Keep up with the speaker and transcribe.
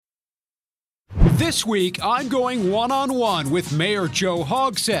This week, I'm going one-on-one with Mayor Joe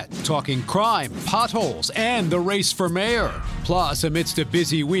Hogsett, talking crime, potholes, and the race for mayor. Plus, amidst a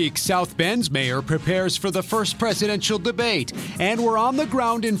busy week, South Bend's mayor prepares for the first presidential debate. And we're on the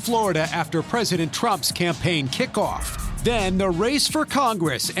ground in Florida after President Trump's campaign kickoff. Then the race for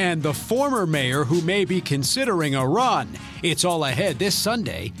Congress and the former mayor who may be considering a run. It's all ahead this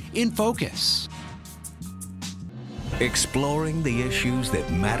Sunday in Focus. Exploring the issues that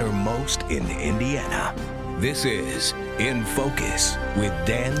matter most in Indiana. This is In Focus with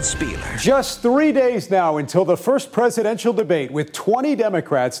Dan Spieler. Just 3 days now until the first presidential debate, with 20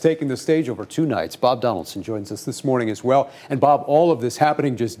 Democrats taking the stage over 2 nights. Bob Donaldson joins us this morning as well. And Bob, all of this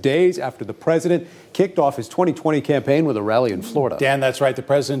happening just days after the president kicked off his 2020 campaign with a rally in Florida. Dan, that's right. The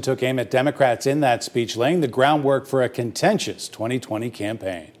president took aim at Democrats in that speech, laying the groundwork for a contentious 2020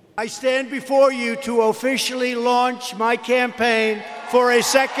 campaign. I stand before you to officially launch my campaign for a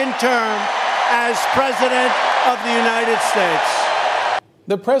second term as President of the United States.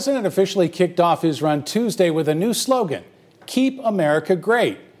 The president officially kicked off his run Tuesday with a new slogan, Keep America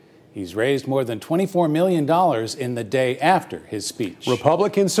Great. He's raised more than $24 million in the day after his speech.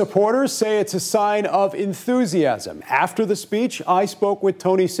 Republican supporters say it's a sign of enthusiasm. After the speech, I spoke with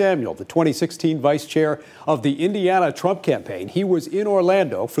Tony Samuel, the 2016 vice chair of the Indiana Trump campaign. He was in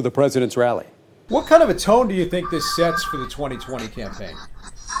Orlando for the president's rally. What kind of a tone do you think this sets for the 2020 campaign?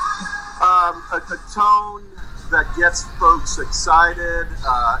 A tone that gets folks excited,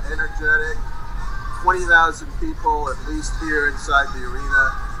 energetic. 20,000 people at least here inside the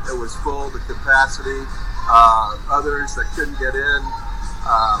arena. It was full to capacity. Others that couldn't get in.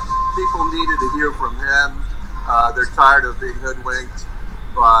 People needed to hear from him. They're tired of being hoodwinked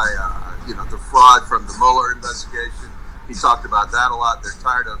by, the fraud from the Mueller investigation. He talked about that a lot. They're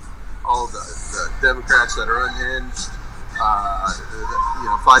tired of all of the Democrats that are unhinged,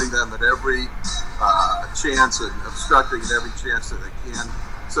 fighting them at every chance and obstructing at every chance that they can.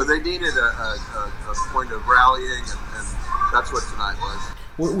 So they needed a point of rallying, and that's what tonight was.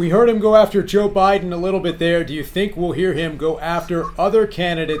 We heard him go after Joe Biden a little bit there. Do you think we'll hear him go after other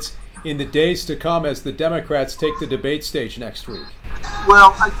candidates in the days to come as the Democrats take the debate stage next week?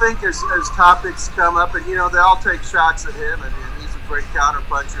 Well, I think as topics come up, and they all take shots at him, and he's a great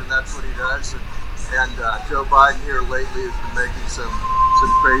counterpuncher, and that's what he does. And Joe Biden here lately has been making some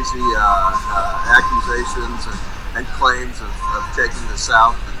crazy accusations and claims of taking the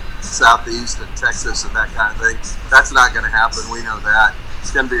South and Southeast and Texas and that kind of thing. That's not going to happen. We know that. It's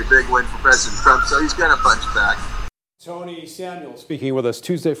going to be a big win for President Trump, so he's going to punch back. Tony Samuel speaking with us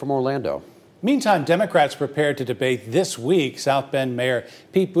Tuesday from Orlando. Meantime, Democrats prepared to debate this week. South Bend Mayor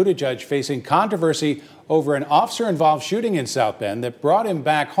Pete Buttigieg facing controversy over an officer-involved shooting in South Bend that brought him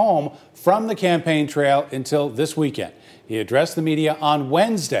back home from the campaign trail until this weekend. He addressed the media on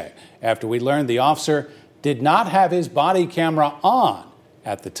Wednesday after we learned the officer did not have his body camera on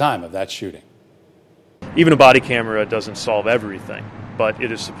at the time of that shooting. Even a body camera doesn't solve everything, but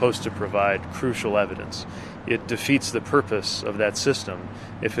it is supposed to provide crucial evidence. It defeats the purpose of that system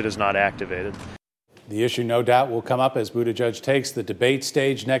if it is not activated. The issue, no doubt, will come up as Buttigieg takes the debate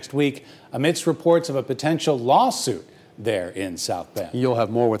stage next week amidst reports of a potential lawsuit there in South Bend. You'll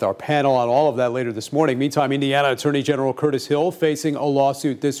have more with our panel on all of that later this morning. Meantime, Indiana Attorney General Curtis Hill facing a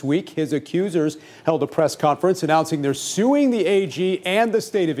lawsuit this week. His accusers held a press conference announcing they're suing the AG and the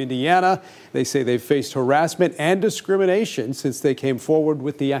state of Indiana. They say they've faced harassment and discrimination since they came forward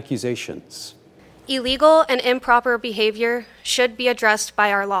with the accusations. Illegal and improper behavior should be addressed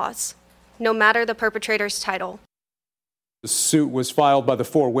by our laws, no matter the perpetrator's title. The suit was filed by the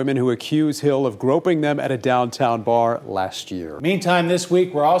 4 women who accuse Hill of groping them at a downtown bar last year. Meantime, this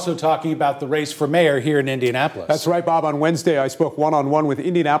week, we're also talking about the race for mayor here in Indianapolis. That's right, Bob. On Wednesday, I spoke one-on-one with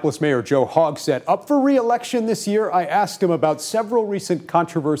Indianapolis Mayor Joe Hogsett. Up for re-election this year, I asked him about several recent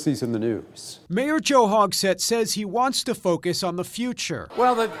controversies in the news. Mayor Joe Hogsett says he wants to focus on the future.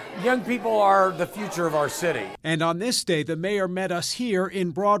 Well, the young people are the future of our city. And on this day, the mayor met us here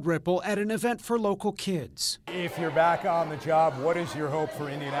in Broad Ripple at an event for local kids. If you're back on the job, what is your hope for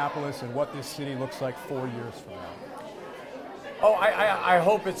Indianapolis and what this city looks like 4 years from now? Oh, I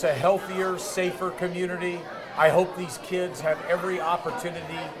hope it's a healthier, safer community. I hope these kids have every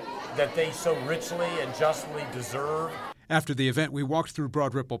opportunity that they so richly and justly deserve. After the event, we walked through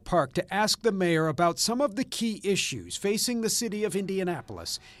Broad Ripple Park to ask the mayor about some of the key issues facing the city of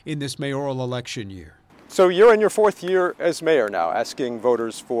Indianapolis in this mayoral election year. So you're in your 4th year as mayor now, asking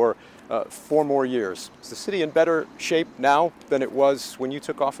voters for 4 more years. Is the city in better shape now than it was when you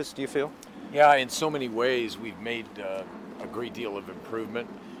took office, do you feel? Yeah, in so many ways, we've made a great deal of improvement.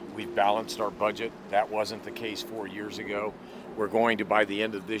 We've balanced our budget. That wasn't the case 4 years ago. We're going to, by the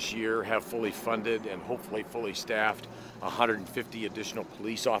end of this year, have fully funded and hopefully fully staffed 150 additional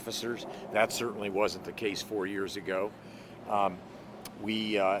police officers. That certainly wasn't the case 4 years ago.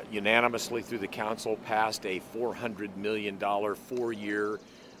 We unanimously through the council passed a $400 million 4-year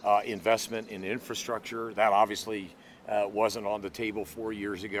investment in infrastructure. That obviously wasn't on the table 4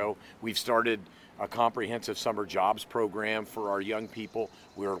 years ago. We've started a comprehensive summer jobs program for our young people.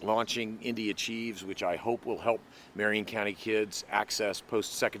 We're launching Indy Achieves, which I hope will help Marion County kids access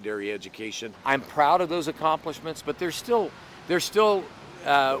post-secondary education. I'm proud of those accomplishments, but there's still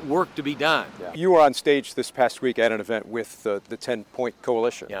work to be done. Yeah. You were on stage this past week at an event with the 10-Point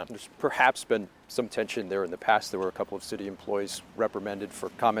Coalition. Yeah. There's perhaps been some tension there in the past. There were a couple of city employees reprimanded for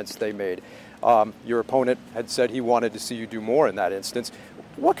comments they made. Your opponent had said he wanted to see you do more in that instance.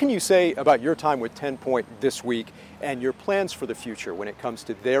 What can you say about your time with 10-Point this week and your plans for the future when it comes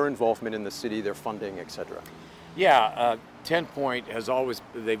to their involvement in the city, their funding, et cetera? Yeah, 10-Point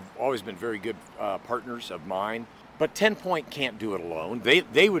they've always been very good partners of mine. But 10-Point can't do it alone.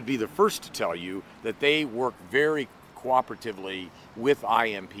 They would be the first to tell you that they work very cooperatively with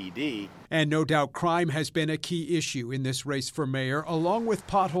IMPD. And no doubt crime has been a key issue in this race for mayor. Along with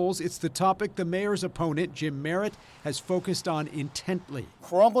potholes, it's the topic the mayor's opponent, Jim Merritt, has focused on intently.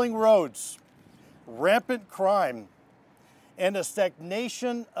 Crumbling roads, rampant crime, and a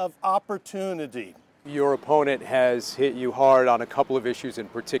stagnation of opportunity. Your opponent has hit you hard on a couple of issues in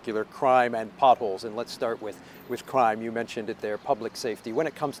particular, crime and potholes. And let's start with crime. You mentioned it there, public safety. When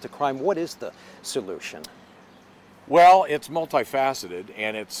it comes to crime, what is the solution? Well, it's multifaceted,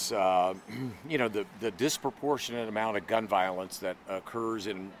 and it's, the disproportionate amount of gun violence that occurs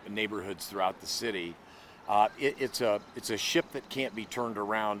in neighborhoods throughout the city. It's a ship that can't be turned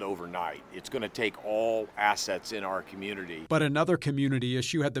around overnight. It's going to take all assets in our community. But another community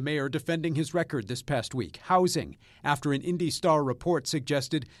issue had the mayor defending his record this past week, housing, after an Indy Star report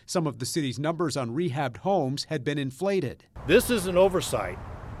suggested some of the city's numbers on rehabbed homes had been inflated. This is an oversight.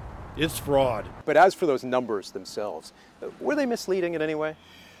 It's fraud. But as for those numbers themselves, were they misleading in any way?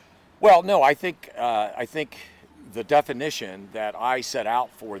 Well, no, I think the definition that I set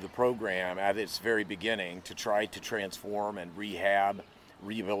out for the program at its very beginning to try to transform and rehab,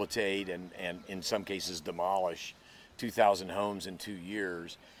 rehabilitate, and in some cases demolish 2,000 homes in 2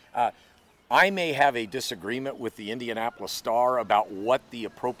 years. I may have a disagreement with the Indianapolis Star about what the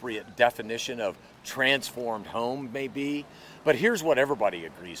appropriate definition of transformed home may be, but here's what everybody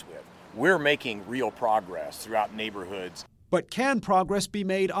agrees with. We're making real progress throughout neighborhoods. But can progress be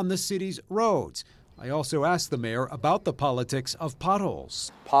made on the city's roads? I also asked the mayor about the politics of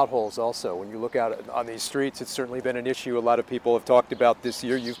potholes. Potholes also, when you look out on these streets, it's certainly been an issue a lot of people have talked about this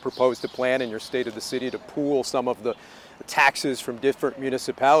year. You've proposed a plan in your State of the City to pool some of the taxes from different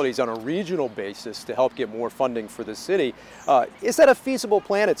municipalities on a regional basis to help get more funding for the city. Is that a feasible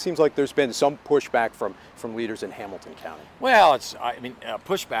plan? It seems like there's been some pushback from leaders in Hamilton County. Well,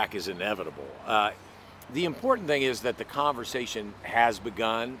 pushback is inevitable. The important thing is that the conversation has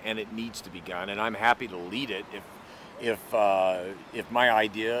begun and it needs to be begun, and I'm happy to lead it if my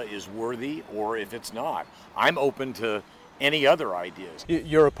idea is worthy or if it's not. I'm open to any other ideas.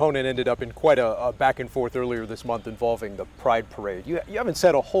 Your opponent ended up in quite a back and forth earlier this month involving the Pride Parade. You haven't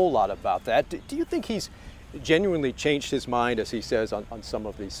said a whole lot about that. Do you think he's genuinely changed his mind, as he says, on some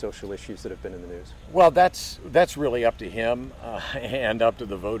of these social issues that have been in the news? Well, that's really up to him and up to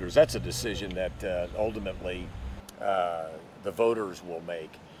the voters. That's a decision that ultimately the voters will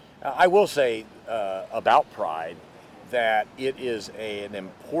make. I will say about Pride that it is an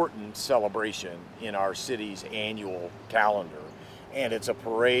important celebration in our city's annual calendar, and it's a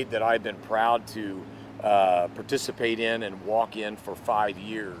parade that I've been proud to participate in and walk in for 5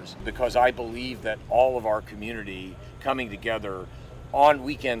 years, because I believe that all of our community coming together on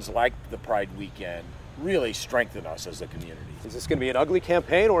weekends like the Pride weekend really strengthen us as a community. Is this going to be an ugly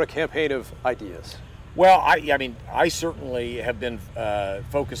campaign or a campaign of ideas? Well, I certainly have been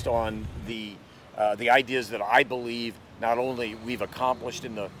focused on the ideas that I believe not only we've accomplished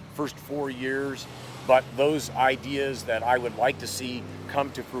in the first 4 years, but those ideas that I would like to see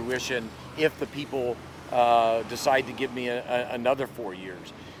come to fruition if the people decide to give me another 4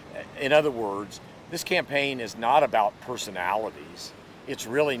 years. In other words, this campaign is not about personalities. It's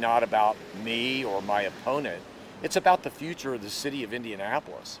really not about me or my opponent. It's about the future of the city of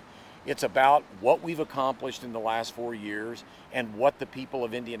Indianapolis. It's about what we've accomplished in the last 4 years and what the people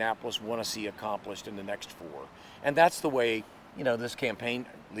of Indianapolis want to see accomplished in the next 4. And that's the way, this campaign,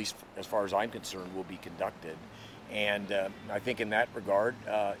 at least as far as I'm concerned, will be conducted. And I think in that regard,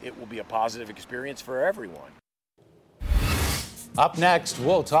 it will be a positive experience for everyone. Up next,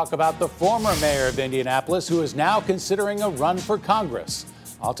 we'll talk about the former mayor of Indianapolis who is now considering a run for Congress.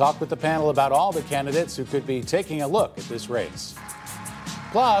 I'll talk with the panel about all the candidates who could be taking a look at this race.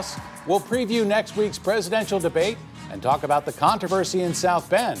 Plus, we'll preview next week's presidential debate and talk about the controversy in South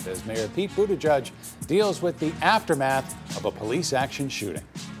Bend as Mayor Pete Buttigieg deals with the aftermath of a police action shooting.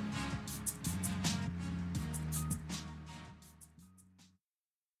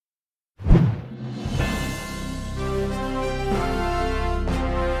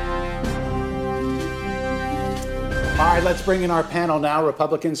 All right, let's bring in our panel now.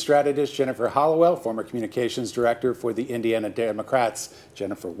 Republican strategist Jennifer Hollowell, former communications director for the Indiana Democrats,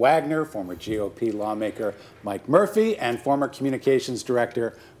 Jennifer Wagner, former GOP lawmaker Mike Murphy, and former communications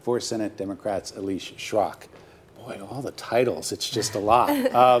director for Senate Democrats Elise Schrock. Boy, all the titles, it's just a lot.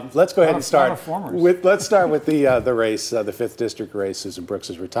 Let's go ahead and start with the race, the 5th District race, Susan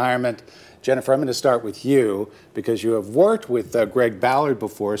Brooks' retirement. Jennifer, I'm going to start with you because you have worked with Greg Ballard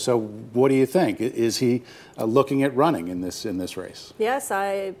before. So what do you think? Is he looking at running in this race? Yes,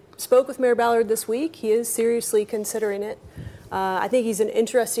 I spoke with Mayor Ballard this week. He is seriously considering it. I think he's an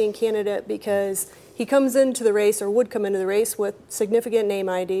interesting candidate because he comes into the race, or would come into the race, with significant name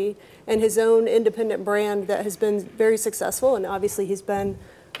ID and his own independent brand that has been very successful. And obviously he's been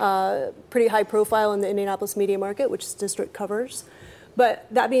pretty high profile in the Indianapolis media market, which this district covers. But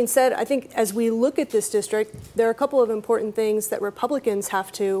that being said, I think as we look at this district, there are a couple of important things that Republicans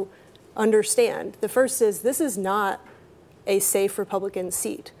have to understand. The first is this is not a safe Republican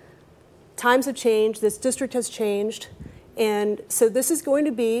seat. Times have changed, this district has changed, and so this is going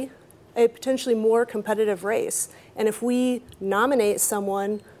to be a potentially more competitive race. And if we nominate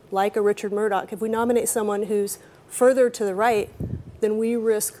someone like a Richard Murdoch, if we nominate someone who's further to the right, then we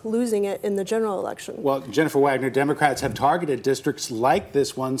risk losing it in the general election. Well, Jennifer Wagner, Democrats have targeted districts like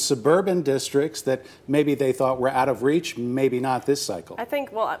this one, suburban districts that maybe they thought were out of reach, maybe not this cycle. I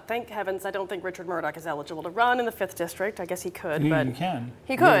think, well, thank heavens, I don't think Richard Murdoch is eligible to run in the 5th District. I guess he could, but he can.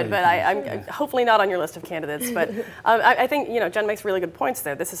 He could, really, but I'm hopefully not on your list of candidates. But I think, Jen makes really good points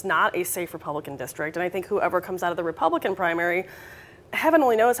there. This is not a safe Republican district, and I think whoever comes out of the Republican primary, heaven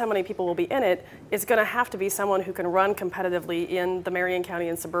only knows how many people will be in it, is going to have to be someone who can run competitively in the Marion County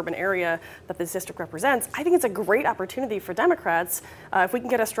and suburban area that this district represents. I think it's a great opportunity for Democrats. If we can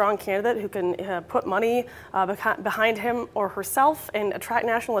get a strong candidate who can put money behind him or herself and attract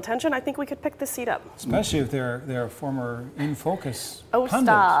national attention, I think we could pick this seat up. Especially if they're former In Focus pundits,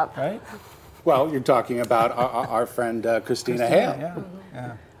 stop. Right? Well, you're talking about our friend Christina Hale. Yeah.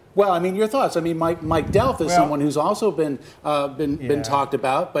 Yeah. Well, I mean, your thoughts. I mean, Mike Delph is someone who's also been talked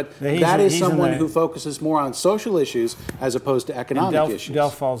about, but that is someone who focuses more on social issues as opposed to economic issues.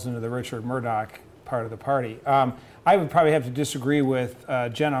 Delph falls into the Richard Murdoch part of the party. I would probably have to disagree with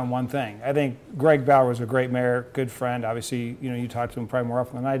Jen on one thing. I think Greg Ballard was a great mayor, good friend. Obviously, you talk to him probably more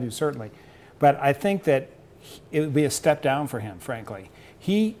often than I do, certainly. But I think that it would be a step down for him, frankly.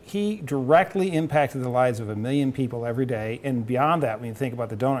 He directly impacted the lives of 1 million people every day, and beyond that, when you think about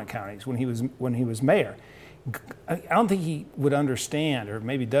the donut counties, when he was mayor, I don't think he would understand, or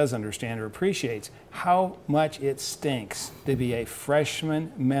maybe does understand or appreciates, how much it stinks to be a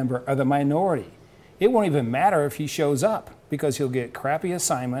freshman member of the minority. It won't even matter if he shows up, because he'll get crappy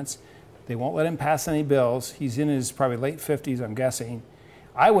assignments. They won't let him pass any bills. He's in his probably late 50s, I'm guessing.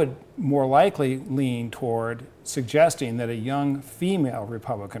 I would more likely lean toward suggesting that a young female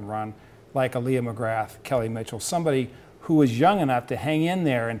Republican run, like Aaliyah McGrath, Kelly Mitchell, somebody who is young enough to hang in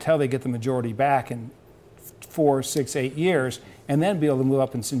there until they get the majority back in 4, 6, 8 years, and then be able to move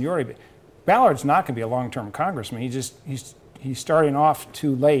up in seniority. Ballard's not going to be a long-term congressman. He's starting off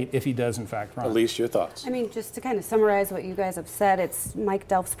too late if he does, in fact, run. Elise, your thoughts? I mean, just to kind of summarize what you guys have said, it's Mike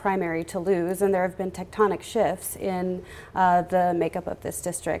Delph's primary to lose, and there have been tectonic shifts in the makeup of this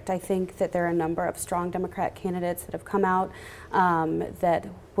district. I think that there are a number of strong Democrat candidates that have come out that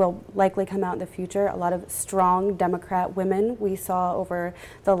will likely come out in the future. A lot of strong Democrat women. We saw over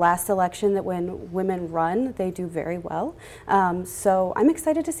the last election that when women run, they do very well. So I'm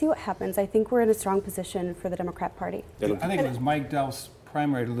excited to see what happens. I think we're in a strong position for the Democrat Party. I think it was Mike Delph's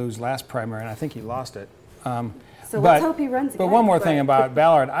primary to lose last primary, and I think he lost it. So let's hope he runs again. But one more thing about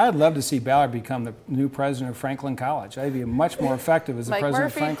Ballard. I'd love to see Ballard become the new president of Franklin College. I'd be much more effective as the president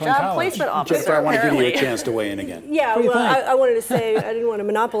of Franklin College. Jennifer, I want to give you a chance to weigh in again. Yeah, well, I wanted to say, I didn't want to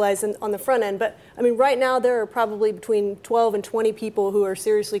monopolize on the front end, but I mean, right now there are probably between 12 and 20 people who are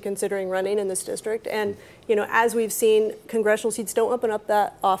seriously considering running in this district. And, as we've seen, congressional seats don't open up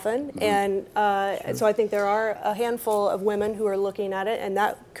that often. And so I think there are a handful of women who are looking at it, and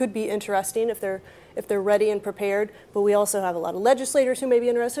that could be interesting if they're ready and prepared. But we also have a lot of legislators who may be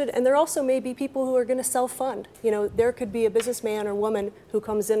interested, and there also may be people who are going to self-fund. There could be a businessman or woman who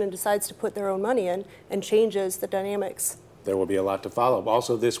comes in and decides to put their own money in and changes the dynamics. There will be a lot to follow.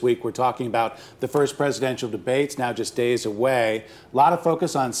 Also this week, we're talking about the first presidential debates, now just days away. A lot of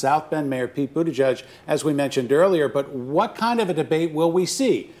focus on South Bend Mayor Pete Buttigieg, as we mentioned earlier. But what kind of a debate will we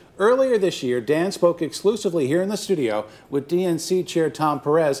see? Earlier this year, Dan spoke exclusively here in the studio with DNC Chair Tom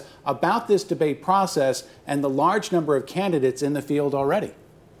Perez about this debate process and the large number of candidates in the field already.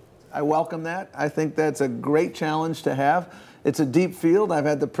 I welcome that. I think that's a great challenge to have. It's a deep field. I've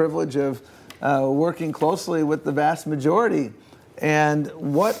had the privilege of working closely with the vast majority. And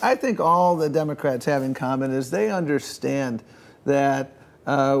what I think all the Democrats have in common is they understand that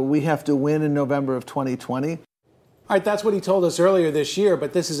we have to win in November of 2020. All right, that's what he told us earlier this year,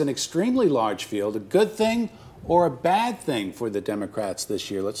 but this is an extremely large field. A good thing or a bad thing for the Democrats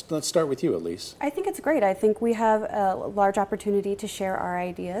this year? Let's start with you, Elise. I think it's great. I think we have a large opportunity to share our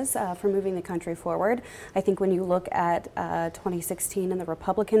ideas for moving the country forward. I think when you look at 2016 in the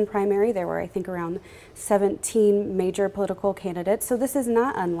Republican primary, there were, I think, around 17 major political candidates. So this is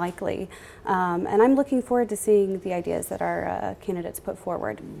not unlikely. And I'm looking forward to seeing the ideas that our candidates put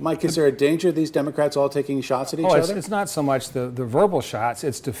forward. Mike, is there a danger of these Democrats all taking shots at each other? It's not so much the verbal shots,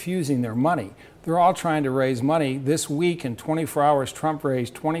 it's diffusing their money. They're all trying to raise money. This week, in 24 hours, Trump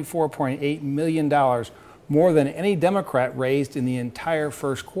raised $24.8 million, more than any Democrat raised in the entire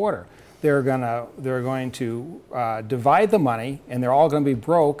first quarter. They're going to divide the money, and they're all going to be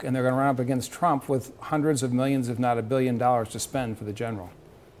broke, and they're going to run up against Trump with hundreds of millions, if not $1 billion, to spend for the general.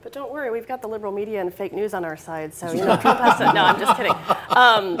 But don't worry, we've got the liberal media and fake news on our side, so Trump has to. No, I'm just kidding.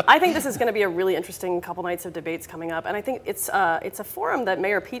 I think this is going to be a really interesting couple nights of debates coming up, and I think it's a forum that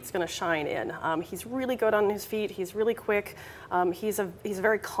Mayor Pete's going to shine in. He's really good on his feet. He's really quick. He's a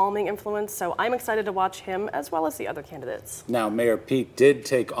very calming influence, so I'm excited to watch him as well as the other candidates. Now, Mayor Pete did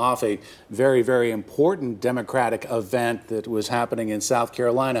take off a very, very important Democratic event that was happening in South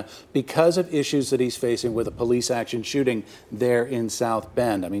Carolina because of issues that he's facing with a police action shooting there in South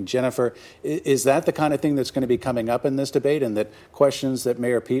Bend. I mean, Jennifer, is that the kind of thing that's going to be coming up in this debate and that questions that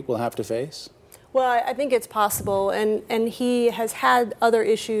Mayor Pete will have to face? Well, I think it's possible, and he has had other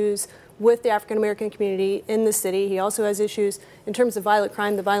issues with the African American community in the city. He also has issues in terms of violent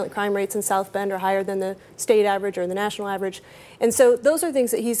crime. The violent crime rates in South Bend are higher than the state average or the national average. And so those are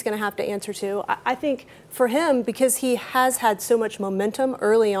things that he's going to have to answer to. I think for him, because he has had so much momentum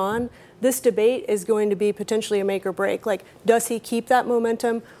early on, this debate is going to be potentially a make or break. Like, does he keep that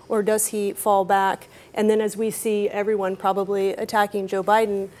momentum or does he fall back? And then as we see everyone probably attacking Joe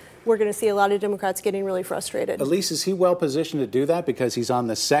Biden, we're going to see a lot of Democrats getting really frustrated. Elise, is he well positioned to do that because he's on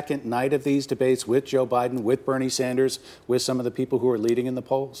the second night of these debates with Joe Biden, with Bernie Sanders, with some of the people who are leading in the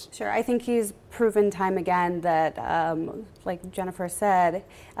polls? Sure. I think he's proven time again that, like Jennifer said,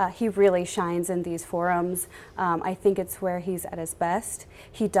 he really shines in these forums. I think it's where he's at his best.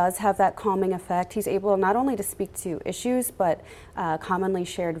 He does have that calming effect. He's able not only to speak to issues, but commonly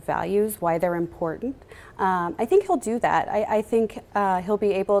shared values, why they're important. I think he'll do that. I think he'll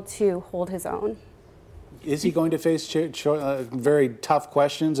be able to hold his own. Is he going to face very tough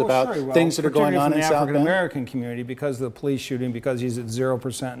questions about things that are going on in South Bend? The African American community, because of the police shooting, because he's at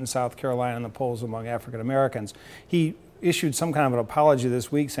 0% in South Carolina in the polls among African Americans. He issued some kind of an apology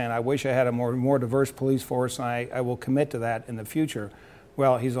this week saying, I wish I had a more diverse police force, and I will commit to that in the future.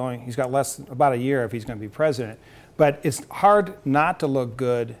 Well, he's got about a year if he's going to be president. But it's hard not to look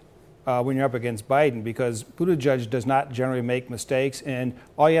good when you're up against Biden, because Buttigieg does not generally make mistakes, and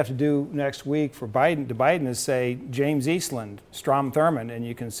all you have to do next week for Biden is say James Eastland, Strom Thurmond, and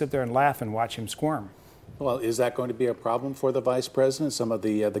you can sit there and laugh and watch him squirm. Well, is that going to be a problem for the vice president, some of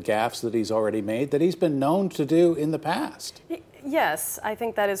the gaffes that he's already made, that he's been known to do in the past? Yes, I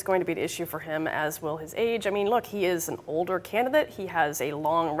think that is going to be an issue for him, as will his age. I mean, look, he is an older candidate. He has a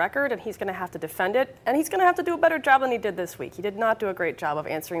long record, and he's going to have to defend it. And he's going to have to do a better job than he did this week. He did not do a great job of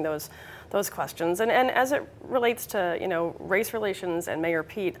answering those questions. And as it relates to, race relations and Mayor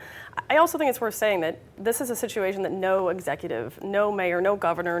Pete, I also think it's worth saying that this is a situation that no executive, no mayor, no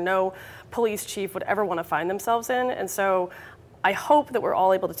governor, no police chief would ever want to find themselves in. And so I hope that we're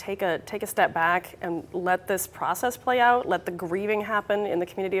all able to take a step back and let this process play out, let the grieving happen in the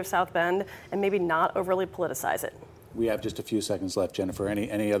community of South Bend, and maybe not overly politicize it. We have just a few seconds left, Jennifer.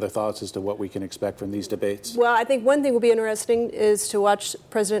 Any other thoughts as to what we can expect from these debates? Well, I think one thing will be interesting is to watch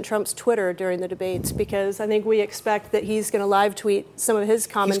President Trump's Twitter during the debates, because I think we expect that he's going to live tweet some of his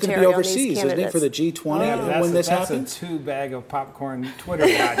commentary on these candidates. He's going to be overseas, isn't he, for the G20 when this happens? That's a 2-bag of popcorn Twitter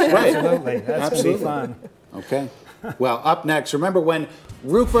watch. Right. Absolutely. That's going to be fun. Okay. Well, up next, remember when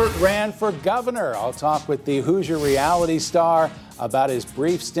Rupert ran for governor? I'll talk with the Hoosier reality star about his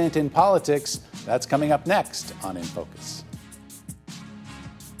brief stint in politics. That's coming up next on In Focus.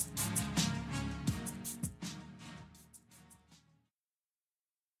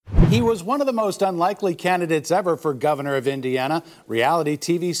 He was one of the most unlikely candidates ever for governor of Indiana. Reality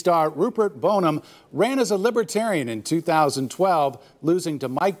TV star Rupert Boneham ran as a Libertarian in 2012, losing to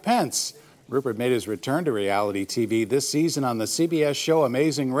Mike Pence. Rupert made his return to reality TV this season on the CBS show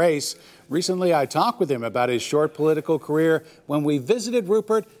Amazing Race. Recently, I talked with him about his short political career when we visited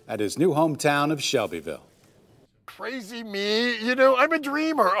Rupert at his new hometown of Shelbyville. Crazy me, I'm a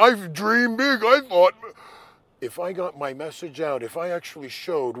dreamer. I've dreamed big. I thought if I got my message out, if I actually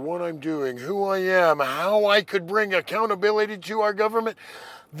showed what I'm doing, who I am, how I could bring accountability to our government,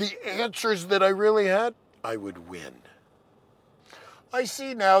 the answers that I really had, I would win. I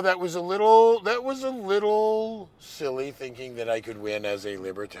see now that was a little silly thinking that I could win as a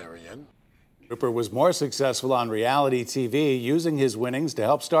Libertarian. Rupert was more successful on reality TV, using his winnings to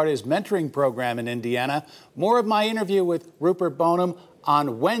help start his mentoring program in Indiana. More of my interview with Rupert Boneham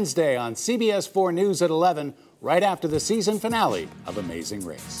on Wednesday on CBS 4 News at 11, right after the season finale of Amazing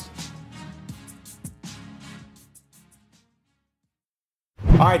Race.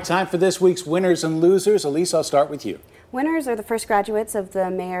 All right, time for this week's winners and losers. Elise, I'll start with you. Winners are the first graduates of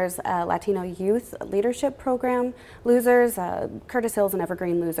the mayor's Latino Youth Leadership Program. Losers, Curtis Hill's an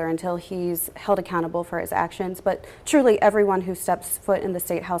evergreen loser until he's held accountable for his actions. But truly, everyone who steps foot in the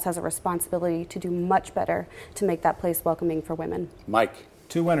State House has a responsibility to do much better to make that place welcoming for women. Mike.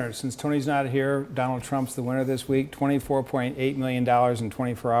 2 winners. Since Tony's not here, Donald Trump's the winner this week. $24.8 million in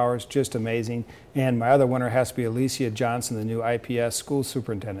 24 hours. Just amazing. And my other winner has to be Alicia Johnson, the new IPS school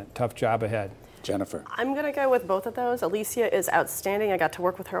superintendent. Tough job ahead. Jennifer. I'm going to go with both of those. Alicia is outstanding. I got to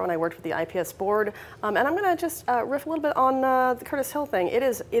work with her when I worked with the IPS board. And I'm going to just riff a little bit on the Curtis Hill thing. It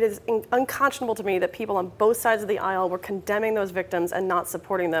is unconscionable to me that people on both sides of the aisle were condemning those victims and not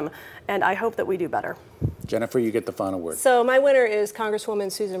supporting them. And I hope that we do better. Jennifer, you get the final word. So my winner is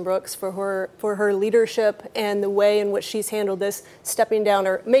Congresswoman Susan Brooks for her leadership and the way in which she's handled this, stepping down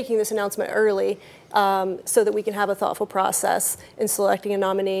or making this announcement early. So that we can have a thoughtful process in selecting a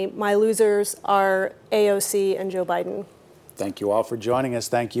nominee. My losers are AOC and Joe Biden. Thank you all for joining us.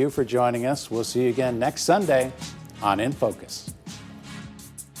 Thank you for joining us. We'll see you again next Sunday on In Focus.